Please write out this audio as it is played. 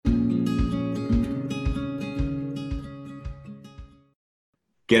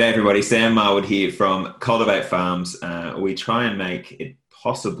G'day everybody, Sam Marwood here from Cultivate Farms. We try and make it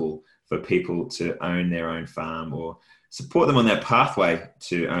possible for people to own their own farm or support them on that pathway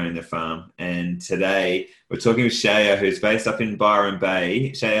to own their farm. And today we're talking with Shaya, who's based up in Byron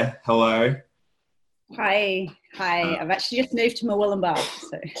Bay. Shaya, hello. Hi. Uh, I've actually just moved to Murwillumbah,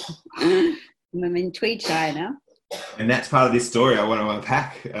 so I'm in Tweedshire now. and that's part of this story I want to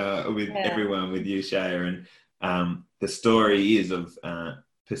unpack with Yeah. everyone, with you, Shaya. And the story is of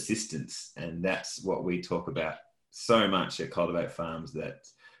persistence, and that's what we talk about so much at Cultivate Farms, that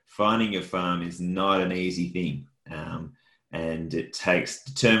finding your farm is not an easy thing, and it takes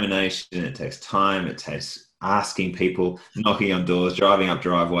determination, it takes time, it takes asking people, knocking on doors, driving up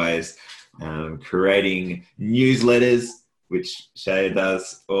driveways, creating newsletters, which Shaya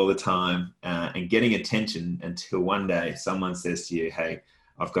does all the time, and getting attention until one day someone says to you, hey,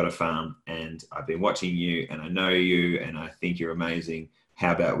 I've got a farm and I've been watching you and I know you and I think you're amazing.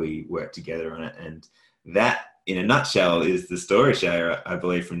 How about we work together on it? And that, in a nutshell, is the story, Shaya, I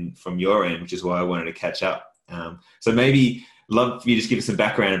believe, from your end, which is why I wanted to catch up. So maybe love you just give us some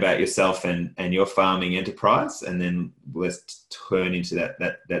background about yourself and your farming enterprise, and then let's turn into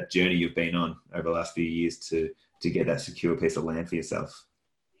that journey you've been on over the last few years to get that secure piece of land for yourself.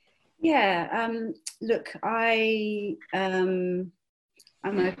 Yeah. Look, I'm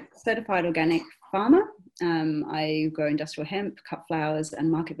a certified organic farmer. I grow industrial hemp, cut flowers,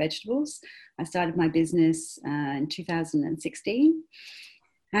 and market vegetables. I started my business in 2016.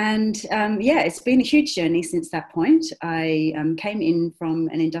 And it's been a huge journey since that point. I came in from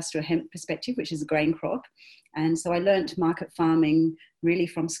an industrial hemp perspective, which is a grain crop. And so I learned market farming really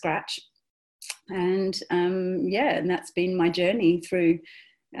from scratch. And and that's been my journey through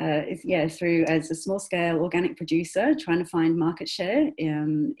as a small scale organic producer, trying to find market share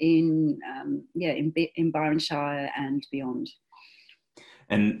in Byron Shire and beyond.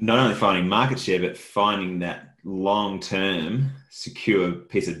 And not only finding market share, but finding that long-term secure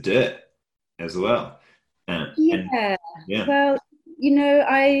piece of dirt as well. Well,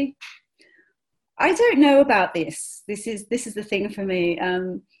 I don't know about this. This is the thing for me.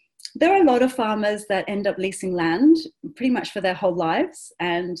 There are a lot of farmers that end up leasing land pretty much for their whole lives,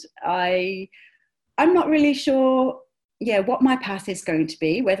 and I'm not really sure, what my path is going to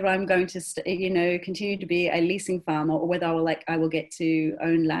be. Whether I'm going to, continue to be a leasing farmer, or whether I will get to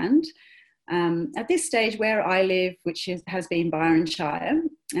own land. At this stage, where I live, which has been Byron Shire,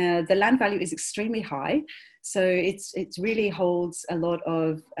 the land value is extremely high, so it really holds a lot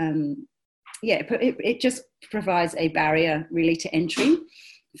of it just provides a barrier really to entry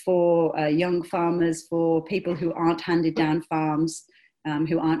for young farmers, for people who aren't handed down farms,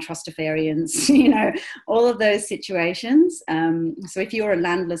 who aren't trustafarians, all of those situations. So if you're a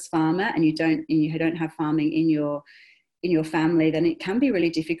landless farmer and you don't have farming in your family, then it can be really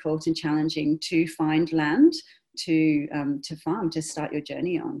difficult and challenging to find land to farm, to start your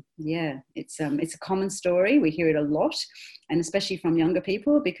journey on. It's a common story. We hear it a lot, and especially from younger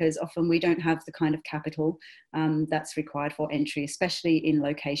people, because often we don't have the kind of capital that's required for entry, especially in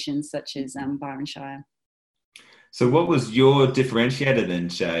locations such as Byron Shire. So what was your differentiator then,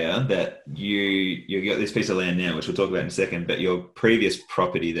 Shaya, that you got this piece of land now, which we'll talk about in a second, but your previous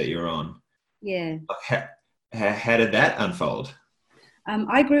property that you're on? Yeah. How did that unfold?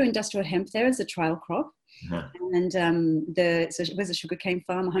 I grew industrial hemp there as a trial crop. Uh-huh. And so it was a sugarcane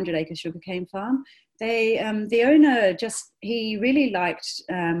farm, 100-acre sugarcane farm. The owner he really liked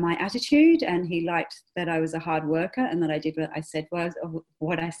my attitude, and he liked that I was a hard worker and that I did what I said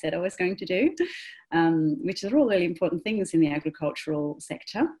I was going to do, which are all really important things in the agricultural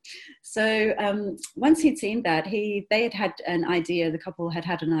sector. So once he'd seen that, the couple had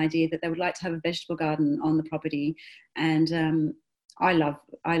had an idea that they would like to have a vegetable garden on the property, and I love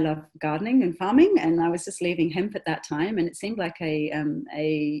gardening and farming, and I was just leaving hemp at that time, and it seemed like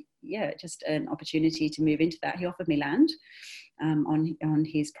just an opportunity to move into that. He offered me land on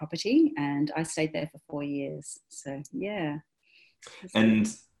his property, and I stayed there for 4 years. So yeah. And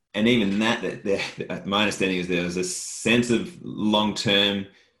even that my understanding is there was a sense of long term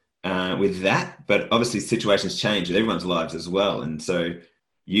with that, but obviously situations change with everyone's lives as well, and so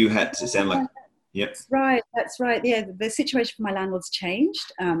you had to sound like. Yep. That's right. Yeah, the situation for my landlords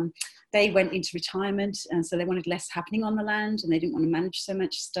changed. They went into retirement, and so they wanted less happening on the land, and they didn't want to manage so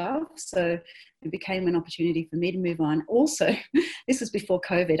much stuff. So it became an opportunity for me to move on. Also, this was before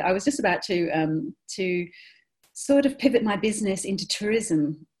COVID. I was just about to sort of pivot my business into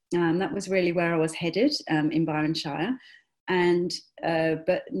tourism. That was really where I was headed in Byron Shire. And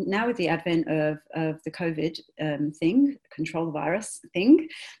but now with the advent of the COVID thing, control the virus thing,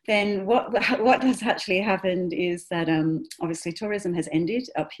 then what has actually happened is that obviously tourism has ended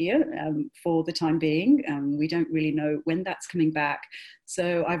up here for the time being. We don't really know when that's coming back.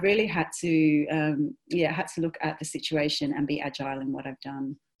 So I really had to look at the situation and be agile in what I've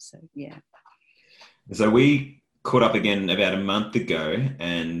done. So yeah. So we caught up again about a month ago,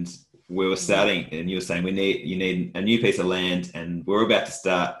 and we were starting, and you were saying you need a new piece of land, and we're about to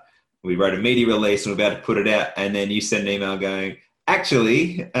start. We wrote a media release and we're about to put it out, and then you sent an email going,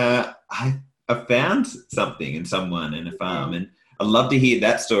 actually, I found something and someone in a farm, and I'd love to hear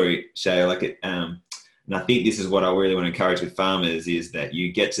that story, Shay. And I think this is what I really want to encourage with farmers is that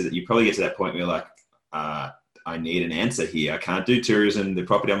you probably get to that point where you're like, I need an answer here. I can't do tourism. The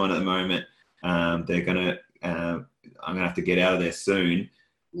property I'm on at the moment, I'm gonna have to get out of there soon.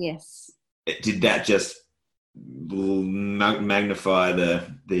 Yes. Did that just magnify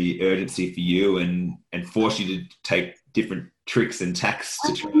the urgency for you and force you to take different tricks and tacks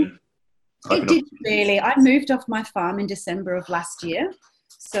to try and... It did really. I moved off my farm in December of last year.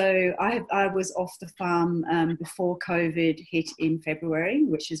 So I was off the farm before COVID hit in February,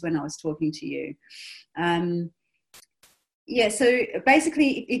 which is when I was talking to you. So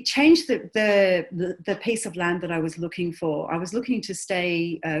basically it changed the piece of land that I was looking for. I was looking to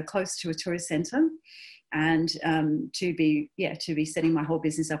stay close to a tourist centre and to be setting my whole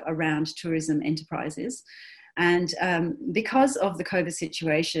business up around tourism enterprises. And because of the COVID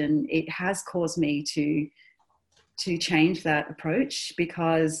situation, it has caused me to change that approach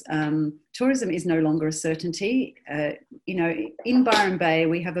because tourism is no longer a certainty. In Byron Bay,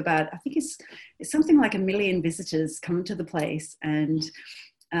 we have about, I think it's something like 1 million visitors come to the place. And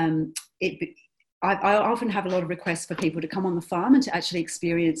I often have a lot of requests for people to come on the farm and to actually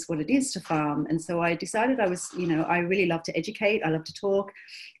experience what it is to farm. And so I decided I really love to educate. I love to talk.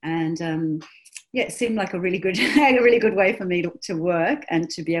 And it seemed like a really good way for me to work and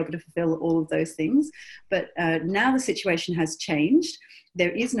to be able to fulfill all of those things. But now the situation has changed.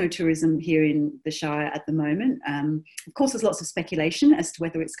 There is no tourism here in the Shire at the moment. Of course, there's lots of speculation as to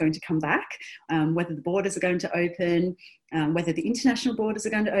whether it's going to come back, whether the borders are going to open, whether the international borders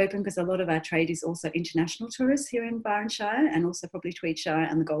are going to open, because a lot of our trade is also international tourists here in Byron Shire and also probably Tweed Shire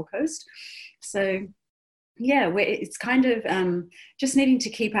and the Gold Coast. So it's kind of just needing to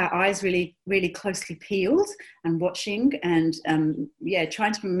keep our eyes really, really closely peeled and watching and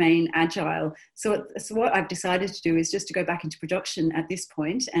trying to remain agile. So what I've decided to do is just to go back into production at this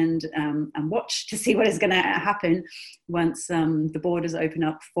point and watch to see what is going to happen once the borders open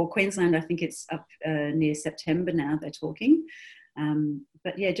up for Queensland. I think it's up near September now, they're talking.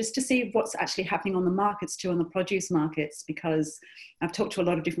 Just to see what's actually happening on the markets too, on the produce markets, because I've talked to a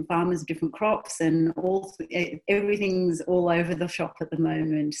lot of different farmers of different crops and everything's all over the shop at the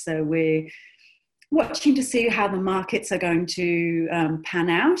moment. So we're watching to see how the markets are going to pan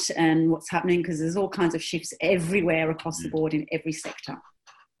out and what's happening, because there's all kinds of shifts everywhere across the board in every sector.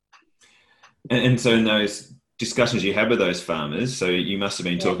 And so in those discussions you had with those farmers, so you must have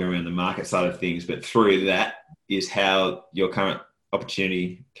been talking around the market side of things, but through that is how your current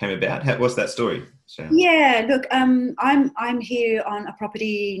opportunity came about. What's that story, Sharon? Yeah, look, I'm here on a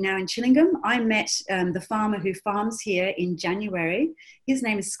property now in Chillingham. I met the farmer who farms here in January. His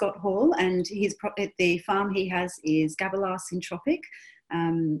name is Scott Hall, and the farm he has is Gabalar Syntropic.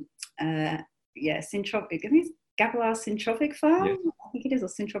 Syntropic. Gabalar Syntropic Farm, yeah. I think it is, or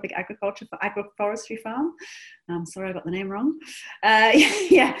Syntropic Agroforestry Farm. Sorry, I got the name wrong.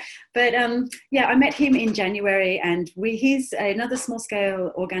 I met him in January, and he's another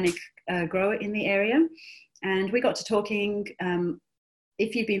small-scale organic grower in the area, and we got to talking.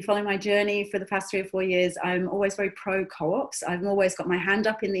 If you've been following my journey for the past 3 or 4 years, I'm always very pro co-ops. I've always got my hand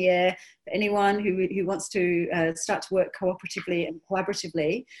up in the air for anyone who wants to start to work cooperatively and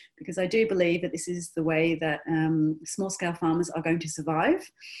collaboratively, because I do believe that this is the way that small-scale farmers are going to survive.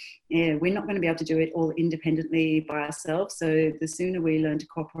 We're not going to be able to do it all independently by ourselves. So the sooner we learn to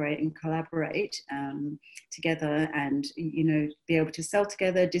cooperate and collaborate together and, be able to sell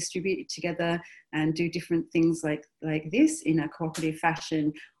together, distribute together, and do different things like this in a cooperative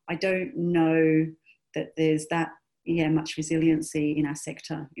fashion, I don't know that there's that much resiliency in our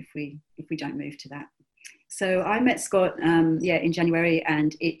sector if we don't move to that. So I met Scott in January,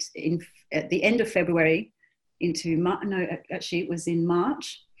 and at the end of February it was in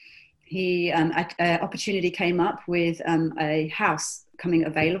March. An opportunity came up with a house coming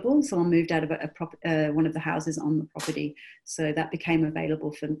available. Someone moved out of one of the houses on the property. So that became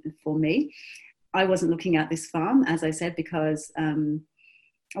available for me. I wasn't looking at this farm, as I said, because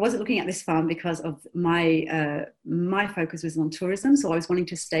I wasn't looking at this farm because of my focus was on tourism. So I was wanting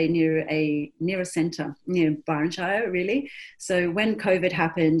to stay near a centre, near Byron Shire, really. So when COVID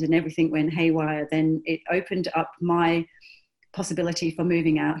happened and everything went haywire, then it opened up my possibility for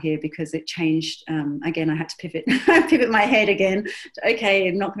moving out here, because it changed. Again, I had to pivot my head again. Okay,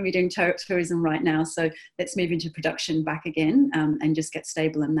 I'm not going to be doing tourism right now, so let's move into production back again, and just get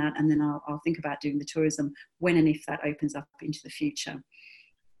stable in that, and then I'll think about doing the tourism when and if that opens up into the future.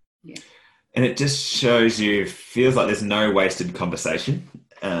 Yeah. And it just shows you, feels like there's no wasted conversation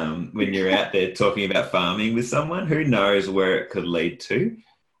when you're out there talking about farming with someone. Who knows where it could lead to.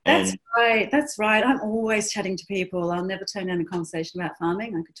 That's right. I'm always chatting to people. I'll never turn down a conversation about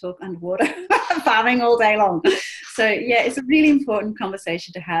farming. I could talk underwater farming all day long. So yeah, it's a really important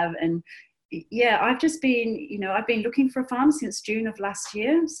conversation to have. And yeah, I've been looking for a farm since June of last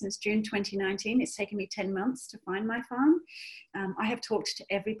year, since June 2019. It's taken me 10 months to find my farm. I have talked to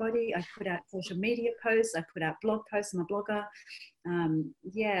everybody. I put out social media posts. I put out blog posts. I'm a blogger.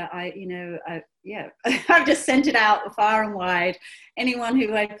 I've just sent it out far and wide. Anyone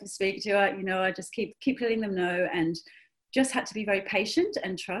who I can speak to, I just keep letting them know, and just had to be very patient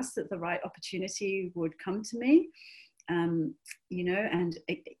and trust that the right opportunity would come to me. I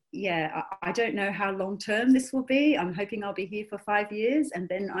don't know how long term this will be. I'm hoping I'll be here for 5 years, and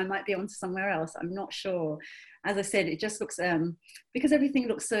then I might be on to somewhere else. I'm not sure. As I said, it just looks, because everything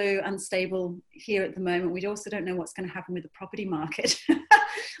looks so unstable here at the moment, we also don't know what's going to happen with the property market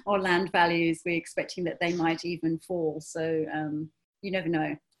or land values. We're expecting that they might even fall. So you never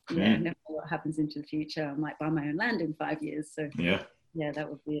know. Yeah, never know what happens into the future. I might buy my own land in 5 years. So yeah, that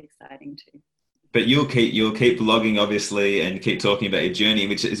would be exciting too. But you'll keep blogging, obviously, and keep talking about your journey,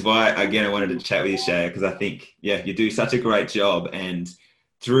 which is why, again, I wanted to chat with you, Shaya, because I think, you do such a great job. And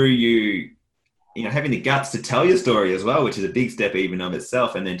through you having the guts to tell your story as well, which is a big step even of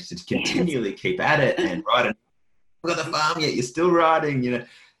itself, and then to continually keep at it and write it. We've got the farm yet, you're still writing,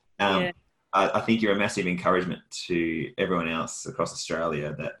 I think you're a massive encouragement to everyone else across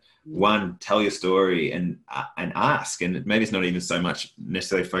Australia that, one, tell your story and ask. And maybe it's not even so much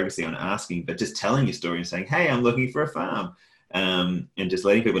necessarily focusing on asking, but just telling your story and saying, hey, I'm looking for a farm, and just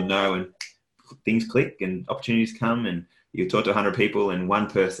letting people know, and things click and opportunities come, and you talk to 100 people and one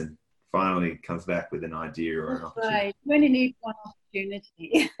person finally comes back with an idea or an opportunity. Right. You only need one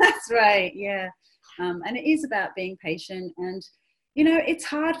opportunity. That's right. Yeah. And it is about being patient. And it's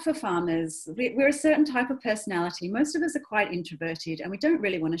hard for farmers. We're a certain type of personality. Most of us are quite introverted, and we don't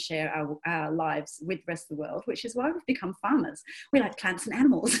really want to share our lives with the rest of the world, which is why we've become farmers. We like plants and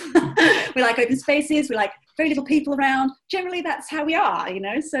animals. We like open spaces. We like very little people around. Generally, that's how we are,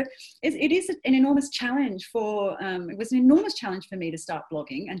 So it is an enormous challenge it was an enormous challenge for me to start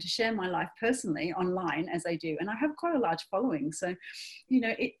blogging and to share my life personally online as I do. And I have quite a large following. So,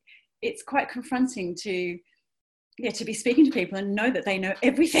 it's quite confronting to be speaking to people and know that they know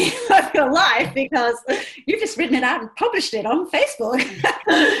everything of your life because you've just written it out and published it on Facebook.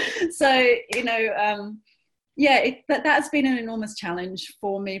 So, that's been an enormous challenge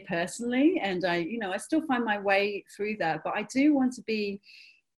for me personally. And I still find my way through that, but I do want to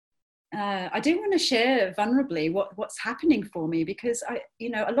share vulnerably what's happening for me, because a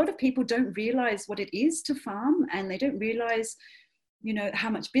lot of people don't realize what it is to farm, and they don't realize how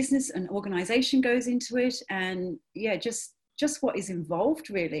much business and organization goes into it, and just what is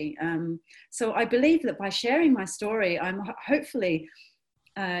involved really. So I believe that by sharing my story, I'm hopefully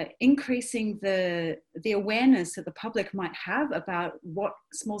increasing the awareness that the public might have about what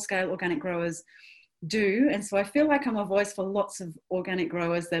small scale organic growers do. And so I feel like I'm a voice for lots of organic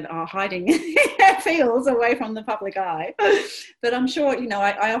growers that are hiding in their fields away from the public eye. But I'm sure,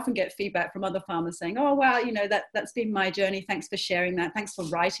 I often get feedback from other farmers saying, oh, wow, that's been my journey. Thanks for sharing that. Thanks for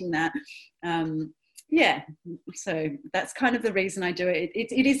writing that. So that's kind of the reason I do it.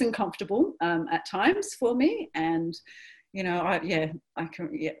 It isn't comfortable at times for me. And I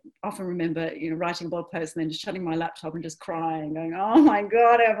can often remember, writing a blog post and then just shutting my laptop and just crying, going, oh my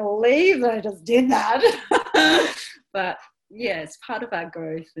God, I believe I just did that. But it's part of our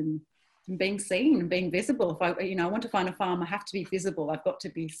growth and being seen and being visible. If I want to find a farm, I have to be visible. I've got to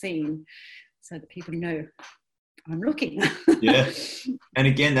be seen so that people know I'm looking. Yeah. And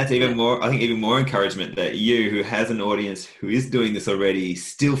again, that's even more encouragement that you, who has an audience who is doing this already,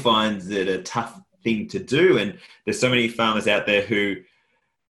 still finds it a tough thing to do. And there's so many farmers out there who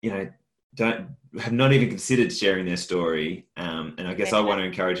have not even considered sharing their story, and I guess I want to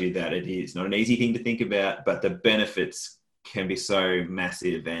encourage you that it is not an easy thing to think about, but the benefits can be so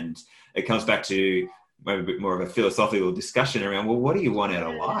massive. And it comes back to maybe a bit more of a philosophical discussion around, well, what do you want out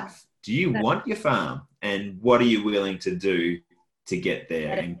of life? Do you want your farm, and what are you willing to do to get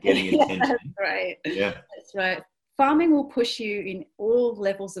there and getting Yeah, attention. that's right. Yeah, That's right. Farming will push you in all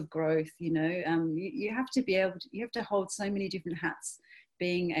levels of growth. You have to be able to, you have to hold so many different hats,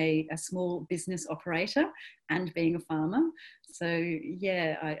 being a small business operator and being a farmer. So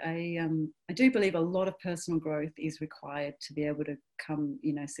yeah, I do believe a lot of personal growth is required to be able to come,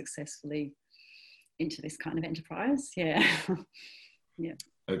 successfully into this kind of enterprise. Yeah. Yeah.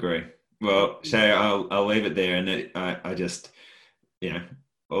 agree. Well, Shay, I'll leave it there, and I just,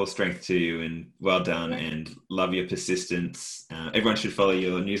 all strength to you, and well done, and love your persistence. Everyone should follow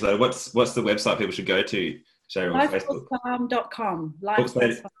your newsletter. What's the website people should go to, Shay, on Facebook? Lifeforcefarm.com.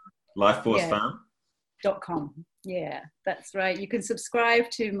 Lifeforce Farm. .com. Yeah, that's right. You can subscribe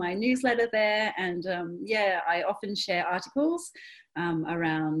to my newsletter there, and I often share articles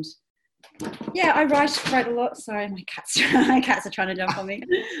around. Yeah, I write quite a lot. Sorry, my cats are trying to jump on me.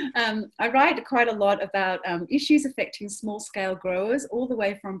 I write quite a lot about issues affecting small-scale growers, all the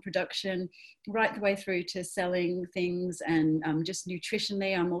way from production right the way through to selling things, and just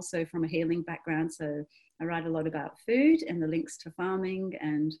nutritionally. I'm also from a healing background, so I write a lot about food and the links to farming,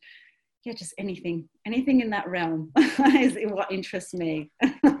 and just anything in that realm is what interests me.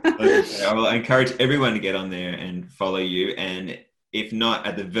 I encourage everyone to get on there and follow you, and if not,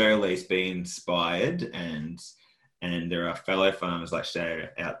 at the very least, be inspired. And there are fellow farmers like Shay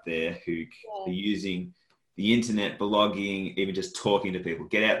out there who are using the internet, blogging, even just talking to people.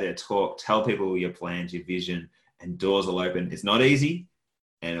 Get out there, talk, tell people your plans, your vision, and doors will open. It's not easy,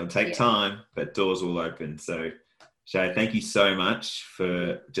 and it'll take time, but doors will open. So, Shay, thank you so much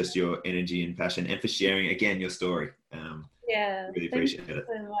for just your energy and passion, and for sharing again your story. Really appreciate it.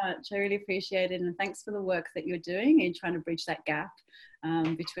 So much. I really appreciate it, and thanks for the work that you're doing in trying to bridge that gap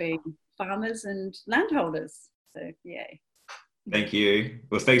between farmers and landholders. So, yay. Thank you.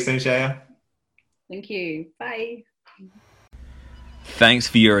 We'll speak soon, Shaya. Thank you. Bye. Thanks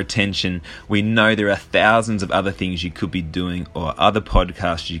for your attention. We know there are thousands of other things you could be doing or other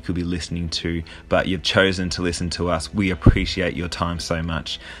podcasts you could be listening to, but you've chosen to listen to us. We appreciate your time so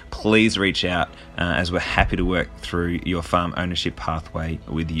much. Please reach out as we're happy to work through your farm ownership pathway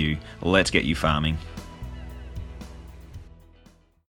with you. Let's get you farming.